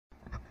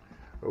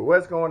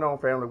What's going on,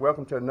 family?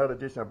 Welcome to another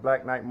edition of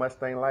Black Knight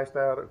Mustang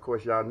Lifestyle. Of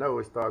course, y'all know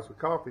it starts with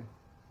coffee.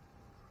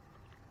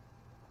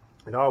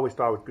 It always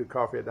starts with good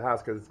coffee at the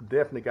house because it's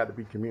definitely got to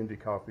be community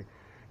coffee.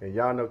 And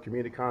y'all know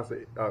community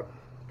coffee.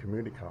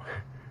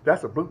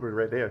 That's a blooper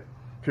right there.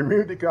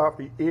 Community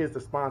coffee is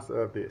the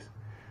sponsor of this.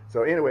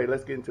 So anyway,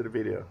 let's get into the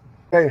video.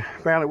 Hey,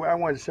 family, what I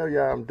wanted to show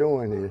y'all I'm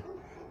doing is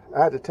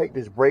I had to take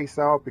this brace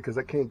off because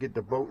I can't get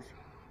the bolts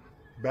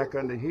back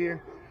under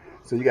here.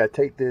 So you got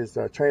to take this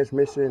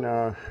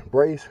transmission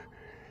brace.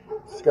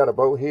 It's got a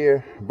bolt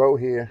here,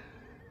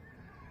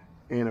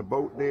 and a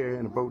bolt there,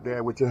 and a bolt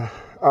there, which I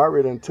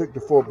already took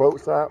the 4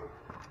 bolts out,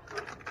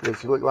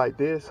 which look like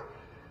this.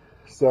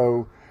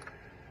 So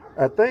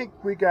I think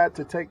we got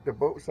to take the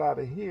bolts out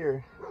of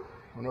here.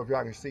 I don't know if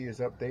y'all can see it's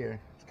up there.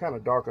 It's kind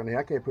of dark on there.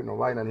 I can't put no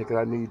light on here because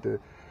I need the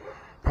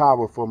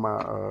power for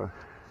my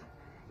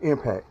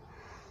impact.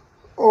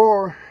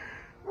 Or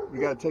we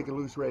got to take it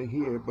loose right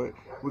here, but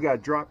we got to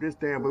drop this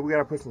down, but we got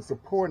to put some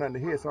support under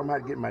here. So I'm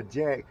going to get my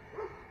jack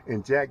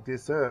and jack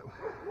this up,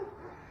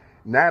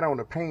 not on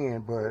the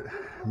pan, but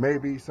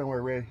maybe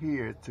somewhere right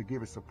here to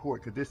give it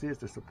support, because this is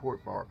the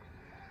support bar.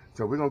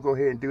 So we're going to go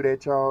ahead and do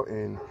that, y'all,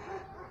 and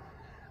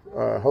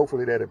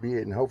hopefully that'll be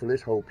it, and hopefully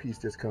this whole piece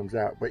just comes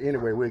out. But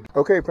anyway,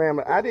 okay,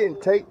 family, I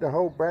didn't take the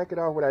whole bracket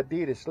off. What I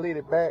did is slid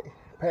it back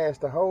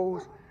past the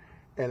hose,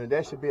 and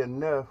that should be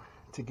enough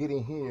to get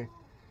in here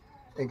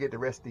and get the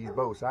rest of these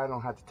bolts. So I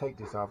don't have to take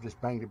this off,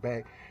 just banged it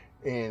back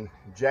and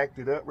jacked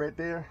it up right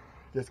there.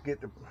 Just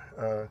get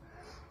the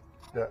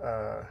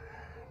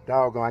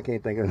doggone, I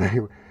can't think of the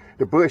name,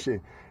 the bushing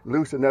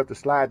loose enough to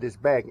slide this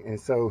back. And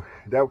so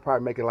that would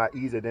probably make it a lot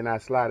easier. Then I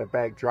slide it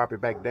back, drop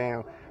it back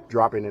down,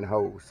 drop it in the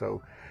hose.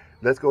 So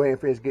let's go ahead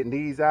and finish getting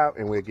these out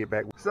and we'll get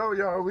back. So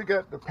y'all, we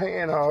got the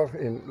pan off,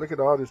 and look at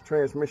all this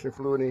transmission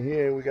fluid in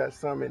here. We got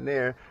some in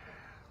there,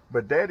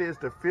 but that is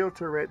the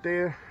filter right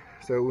there.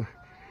 So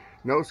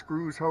no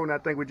screws holding. I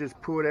think we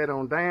just pull that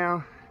on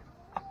down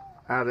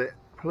out of that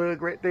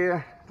plug right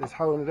there, just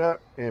holding it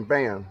up, and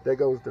bam, there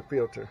goes the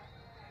filter.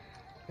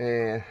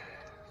 And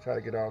try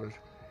to get all this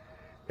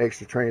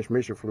extra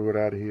transmission fluid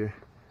out of here.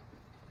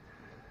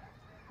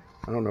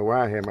 I don't know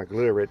why I had my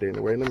glove right there in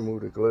the way. Let me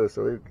move the glove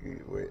so it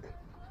get wet.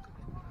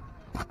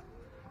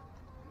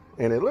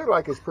 And it looked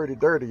like it's pretty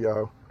dirty,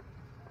 y'all.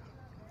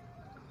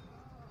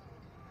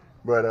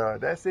 But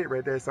that's it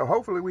right there. So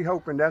hopefully we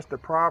hoping that's the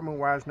problem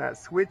why it's not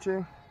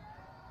switching.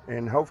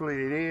 And hopefully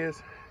it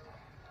is.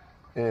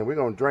 And we're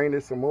going to drain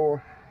this some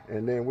more.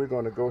 And then we're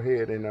going to go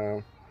ahead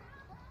and,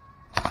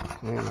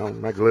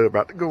 my glove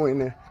about to go in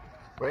there.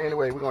 But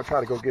anyway, we're going to try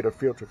to go get a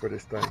filter for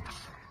this thing.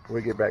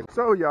 We'll get back.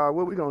 So y'all,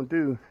 what we're going to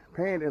do,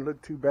 pan didn't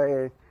look too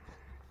bad.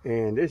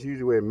 And this is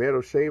usually where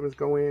metal shavings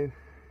go in.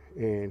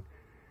 And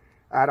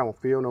I don't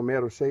feel no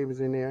metal shavings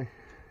in there.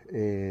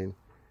 And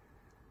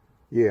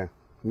yeah,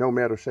 no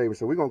metal shavings.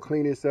 So we're going to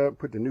clean this up,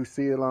 put the new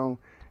seal on,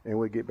 and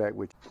we'll get back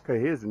with you.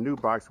 Okay, here's the new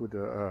box with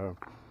the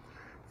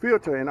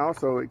filter, and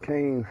also it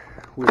came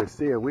with a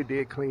seal. We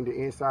did clean the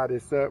inside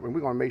of this up, and we're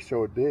going to make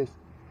sure this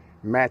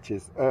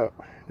matches up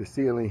the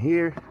seal in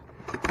here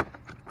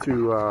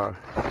to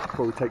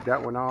before we take that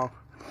one off.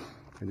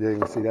 And then you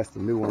can see that's the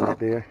new one right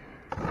there.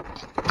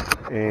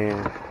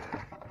 And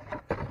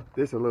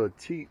this is a little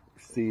cheap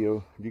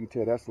seal. You can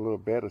tell that's a little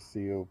better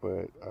seal,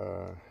 but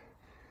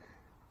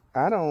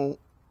I don't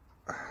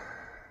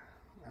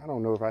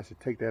know if I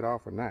should take that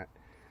off or not.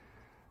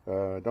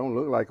 Don't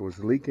look like it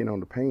was leaking on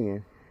the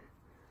pan,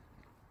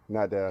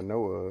 not that I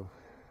know of,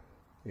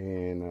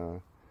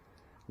 and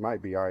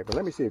might be all right. But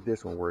let me see if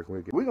this one works.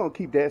 We're gonna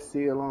keep that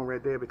seal on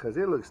right there because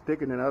it looks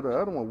thicker than the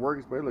other one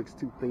works, but it looks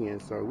too thin,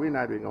 so we're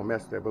not even gonna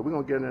mess with that. But we're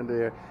gonna get under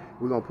there,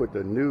 we're gonna put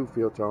the new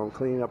filter on,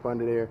 clean up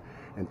under there,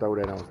 and throw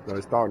that on. So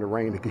it's starting to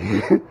rain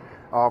again.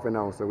 Off and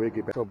on, so we'll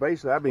get back. So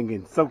basically I've been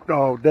getting soaked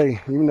all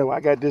day, even though I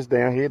got this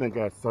down here and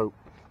got soaked.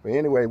 But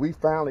anyway, we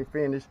finally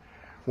finished.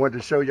 Wanted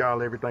to show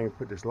y'all everything.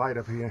 Put this light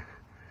up here,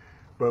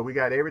 but we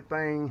got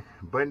everything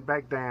buttoned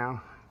back down.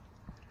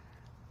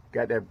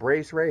 Got that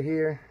brace right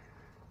here,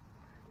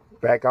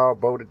 back all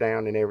bolted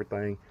down and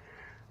everything.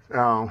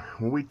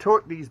 When we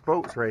torque these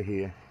bolts right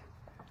here,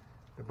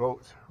 the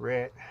bolts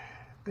right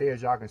there,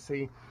 as y'all can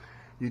see,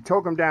 you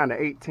torque them down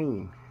to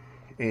 18,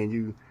 and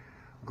you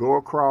go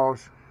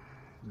across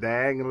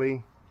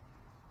diagonally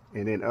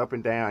and then up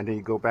and down, and then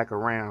you go back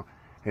around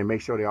and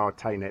make sure they all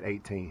tighten at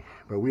 18.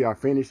 But we are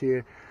finished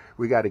here.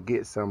 We got to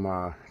get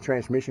some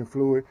transmission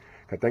fluid.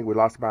 I think we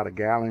lost about 1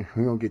 gallon.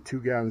 We're gonna get 2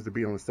 gallons to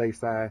be on the safe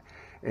side,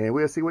 and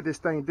we'll see what this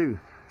thing do.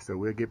 So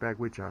we'll get back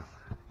with y'all.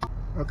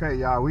 Okay,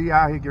 y'all, we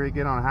out here getting ready to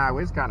get on the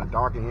highway. It's kind of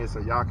dark in here, so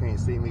y'all can't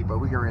see me, but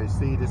we getting ready to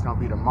see. This gonna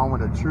be the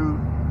moment of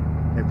truth.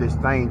 If this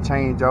thing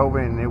changed over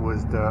and it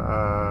was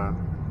the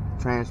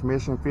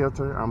transmission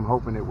filter, I'm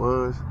hoping it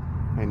was,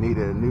 and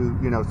needed a new,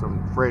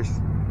 some fresh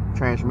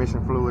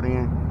transmission fluid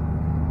in.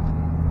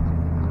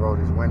 Roll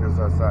these windows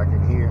up so I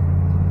can hear.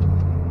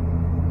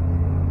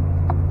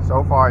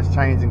 So far it's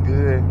changing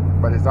good,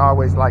 but it's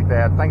always like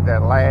that. I think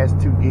that last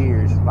 2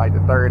 gears, like the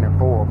 3rd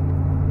and 4th,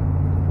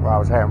 what I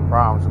was having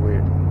problems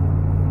with.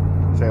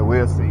 So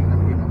we'll see. Let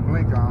me get them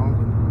blink on.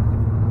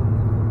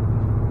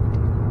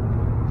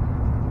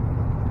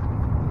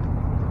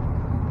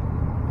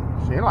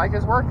 Seems like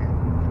it's working.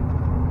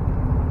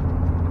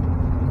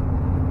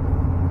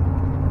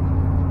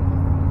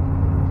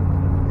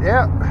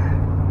 Yep.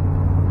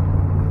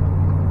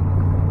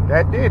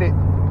 That did it.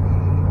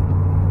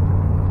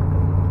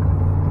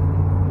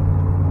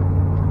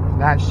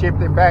 Not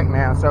shifting back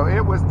now. So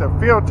it was the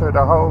filter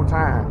the whole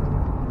time.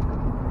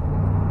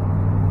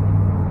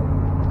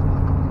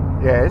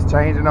 Yeah, it's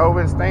changing over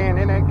and staying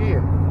in that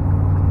gear.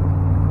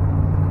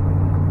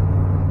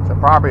 So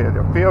probably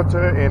the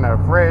filter and a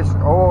fresh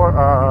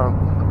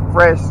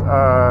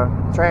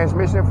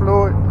transmission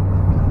fluid,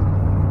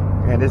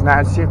 and it's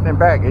not shifting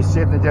back. It's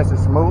shifting just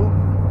as smooth.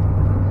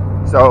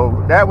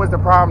 So that was the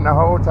problem the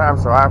whole time.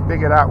 So I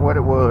figured out what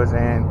it was,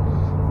 and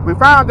we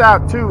found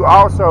out too.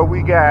 Also,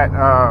 we got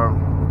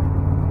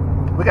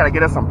to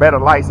get us some better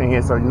lights in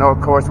here. So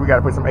of course, we got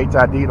to put some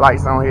HID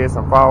lights on here,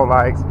 some fog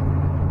lights.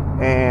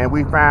 And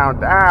we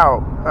found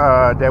out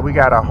that we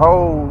got a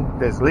hole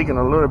that's leaking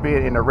a little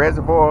bit in the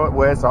reservoir.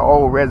 Well, it's an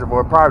old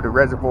reservoir, probably the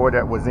reservoir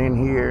that was in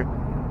here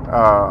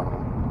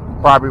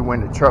probably when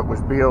the truck was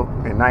built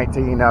in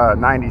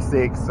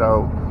 1996.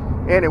 So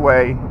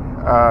anyway,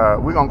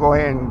 we're going to go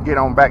ahead and get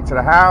on back to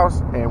the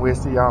house, and we'll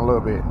see y'all in a little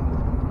bit.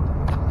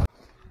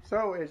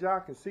 So as y'all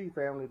can see,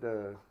 family,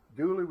 the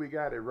dually, we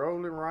got it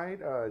rolling right.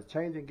 It's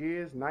changing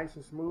gears, nice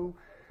and smooth.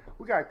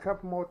 We got a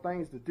couple more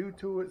things to do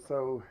to it,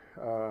 so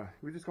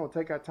we're just going to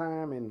take our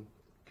time and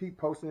keep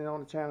posting it on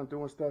the channel,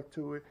 doing stuff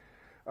to it.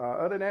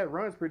 Other than that, it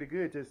runs pretty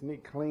good. Just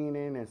need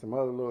cleaning and some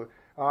other little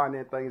odd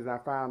things. And I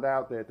found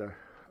out that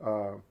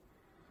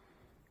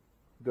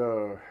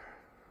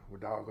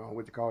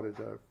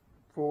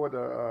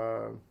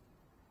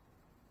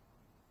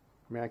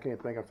man, I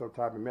can't think. I'm so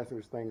tired of messing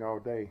with this thing all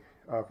day.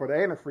 For the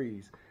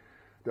antifreeze,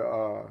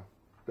 the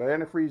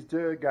antifreeze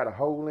jug got a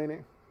hole in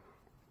it.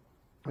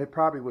 It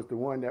probably was the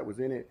one that was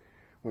in it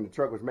when the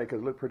truck was made,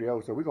 because it looked pretty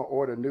old. So we're going to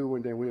order a new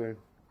one, then we'll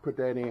put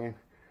that in.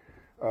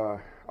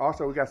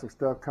 Also, we got some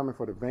stuff coming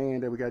for the van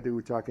that we got to do,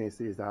 which y'all can't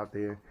see is out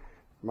there.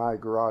 My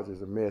garage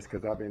is a mess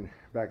because I've been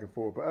back and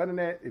forth. But other than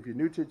that, if you're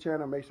new to the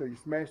channel, make sure you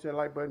smash that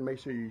like button. Make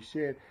sure you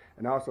share it.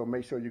 And also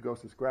make sure you go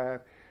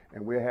subscribe.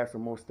 And we'll have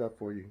some more stuff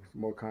for you,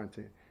 some more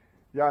content.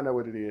 Y'all know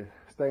what it is.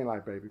 Stay in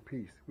life, baby.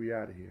 Peace. We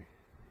out of here.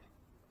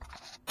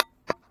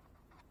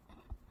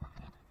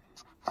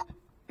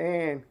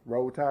 And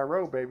roll tide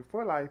roll, baby,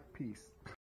 for life. Peace.